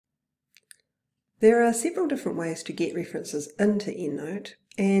There are several different ways to get references into EndNote,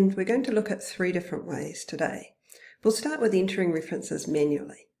 and we're going to look at 3 different ways today. We'll start with entering references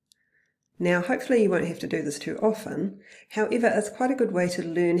manually. Now, hopefully you won't have to do this too often. However, it's quite a good way to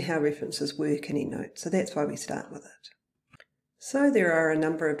learn how references work in EndNote, so that's why we start with it. So there are a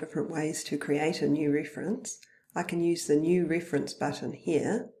number of different ways to create a new reference. I can use the New Reference button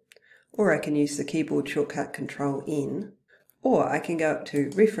here, or I can use the keyboard shortcut Control-N, or I can go up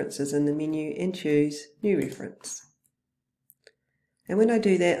to References in the menu and choose New Reference. And when I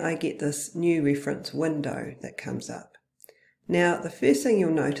do that, I get this New Reference window that comes up. Now, the first thing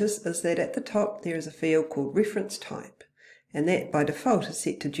you'll notice is that at the top there is a field called Reference Type, and that by default is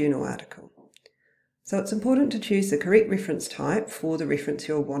set to Journal Article. So it's important to choose the correct reference type for the reference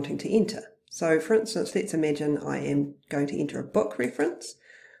you're wanting to enter. So for instance, let's imagine I am going to enter a book reference.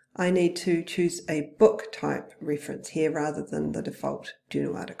 I need to choose a book type reference here rather than the default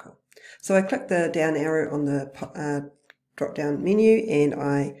journal article. So I click the down arrow on the drop down menu and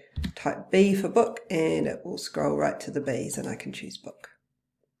I type B for book, and it will scroll right to the B's and I can choose book.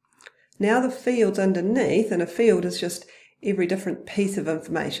 Now the fields underneath, and a field is just every different piece of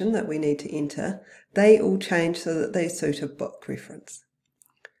information that we need to enter, they all change so that they suit a book reference.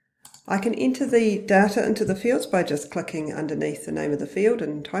 I can enter the data into the fields by just clicking underneath the name of the field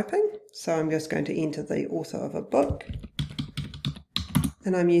and typing. So I'm just going to enter the author of a book,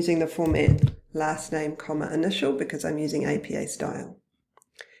 and I'm using the format last name, comma, initial because I'm using APA style.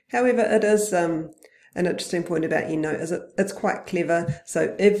 However, it is an interesting point about EndNote is it's quite clever.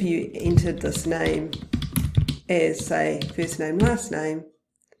 So if you entered this name as, say, first name, last name,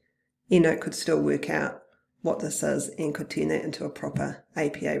 EndNote could still work out what this is and could turn that into a proper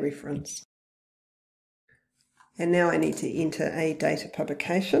APA reference. And now I need to enter a date of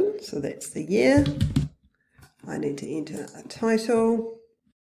publication, so that's the year. I need to enter a title.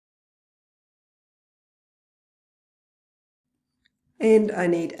 And I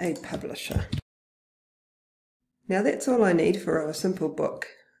need a publisher. Now that's all I need for a simple book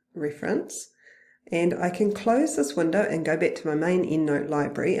reference. And I can close this window and go back to my main EndNote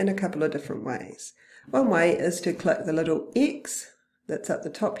library in a couple of different ways. One way is to click the little X that's up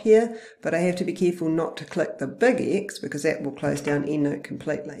the top here, but I have to be careful not to click the big X because that will close down EndNote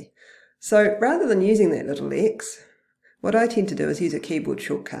completely. So rather than using that little X, what I tend to do is use a keyboard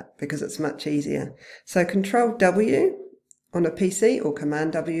shortcut because it's much easier. So Control W on a PC or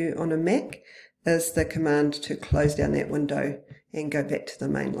Command W on a Mac is the command to close down that window and go back to the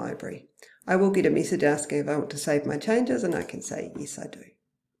main library. I will get a message asking if I want to save my changes, and I can say yes I do.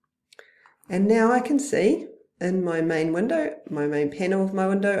 And now I can see in my main window, my main panel of my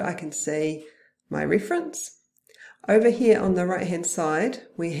window, I can see my reference. Over here on the right hand side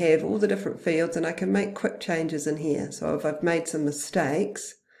we have all the different fields, and I can make quick changes in here. So if I've made some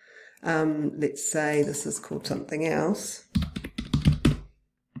mistakes, let's say this is called something else,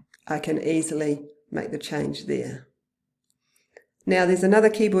 I can easily make the change there. Now there's another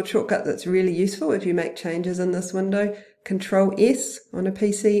keyboard shortcut that's really useful if you make changes in this window. Control S on a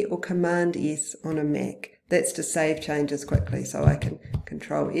PC or Command S on a Mac. That's to save changes quickly, so I can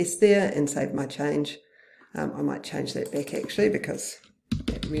Control S there and save my change. I might change that back actually because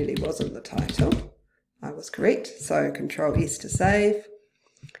that really wasn't the title. I was correct, so Control S to save.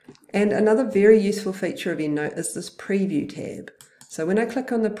 And another very useful feature of EndNote is this Preview tab. So when I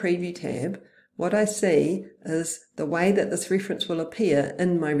click on the Preview tab, what I see is the way that this reference will appear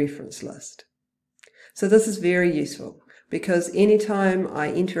in my reference list. So this is very useful because anytime I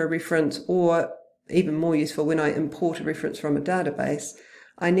enter a reference, or even more useful when I import a reference from a database,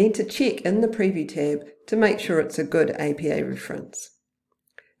 I need to check in the Preview tab to make sure it's a good APA reference.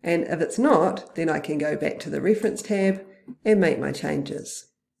 And if it's not, then I can go back to the Reference tab and make my changes.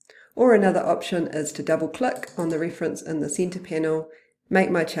 Or another option is to double click on the reference in the center panel, make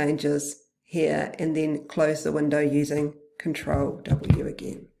my changes here, and then close the window using Control W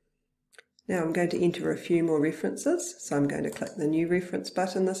again. Now I'm going to enter a few more references, so I'm going to click the New Reference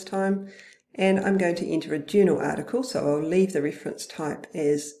button this time, and I'm going to enter a journal article, so I'll leave the reference type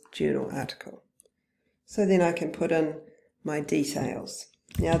as journal article. So then I can put in my details.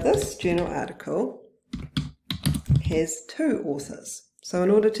 Now this journal article has 2 authors. So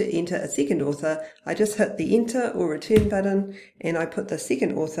in order to enter a second author, I just hit the Enter or Return button and I put the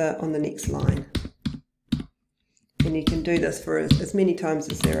second author on the next line. And you can do this for as many times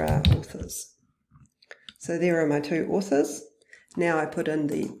as there are authors. So there are my 2 authors. Now I put in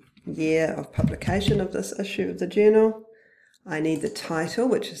the year of publication of this issue of the journal. I need the title,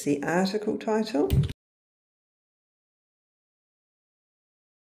 which is the article title.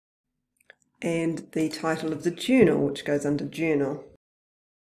 And the title of the journal, which goes under Journal.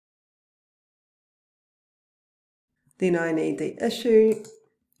 Then I need the issue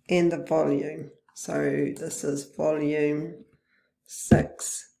and the volume. So this is volume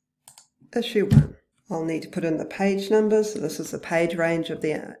 6, issue 1. I'll need to put in the page numbers. So this is the page range of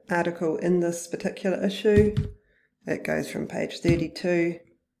the article in this particular issue. It goes from page 32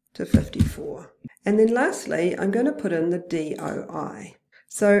 to 54. And then lastly, I'm going to put in the DOI.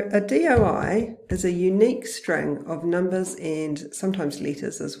 So a DOI is a unique string of numbers and sometimes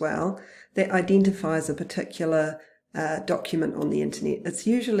letters as well that identifies a particular document on the internet. It's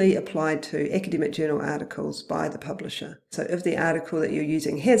usually applied to academic journal articles by the publisher. So if the article that you're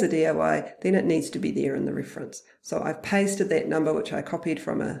using has a DOI, then it needs to be there in the reference. So I've pasted that number, which I copied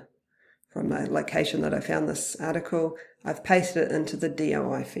from a location that I found this article. I've pasted it into the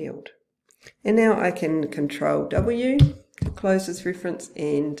DOI field. And now I can Control W to close this reference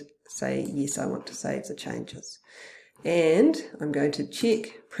and say, yes, I want to save the changes. And I'm going to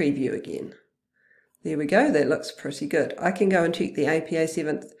check preview again. There we go, that looks pretty good. I can go and check the APA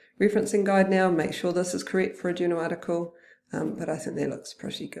 7th referencing guide now and make sure this is correct for a journal article, but I think that looks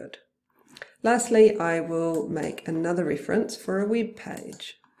pretty good. Lastly, I will make another reference for a web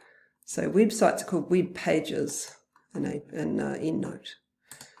page. So websites are called web pages in EndNote.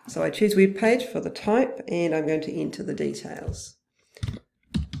 So I choose web page for the type and I'm going to enter the details.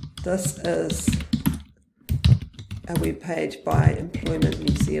 This is a web page by Employment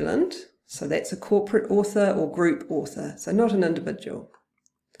New Zealand. So that's a corporate author or group author, so not an individual.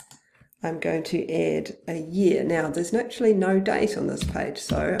 I'm going to add a year. Now there's actually no date on this page,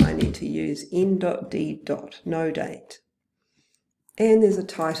 so I need to use n.d. no date. And there's a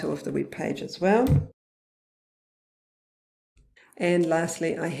title of the web page as well. And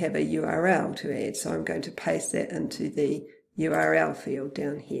lastly, I have a URL to add, so I'm going to paste that into the URL field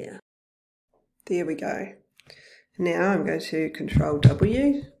down here. There we go. Now I'm going to Control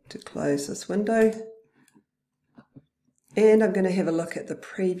W to close this window. And I'm going to have a look at the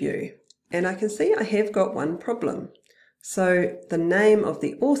preview. And I can see I have got one problem. So the name of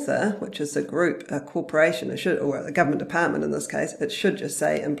the author, which is a group, a corporation, or a government department in this case, it should just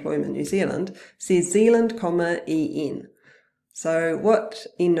say Employment New Zealand, says Zealand, EN. So what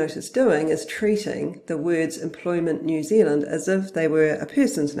EndNote is doing is treating the words Employment New Zealand as if they were a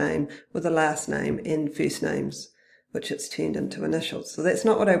person's name with a last name and first names, which it's turned into initials. So that's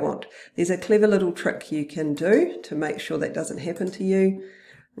not what I want. There's a clever little trick you can do to make sure that doesn't happen to you.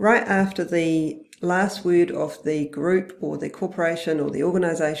 Right after the last word of the group or the corporation or the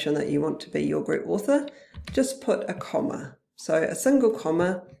organization that you want to be your group author, just put a comma. So a single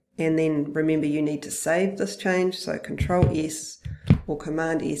comma, and then remember you need to save this change, so Control S or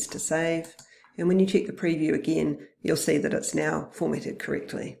Command S to save. And when you check the preview again, you'll see that it's now formatted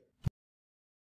correctly.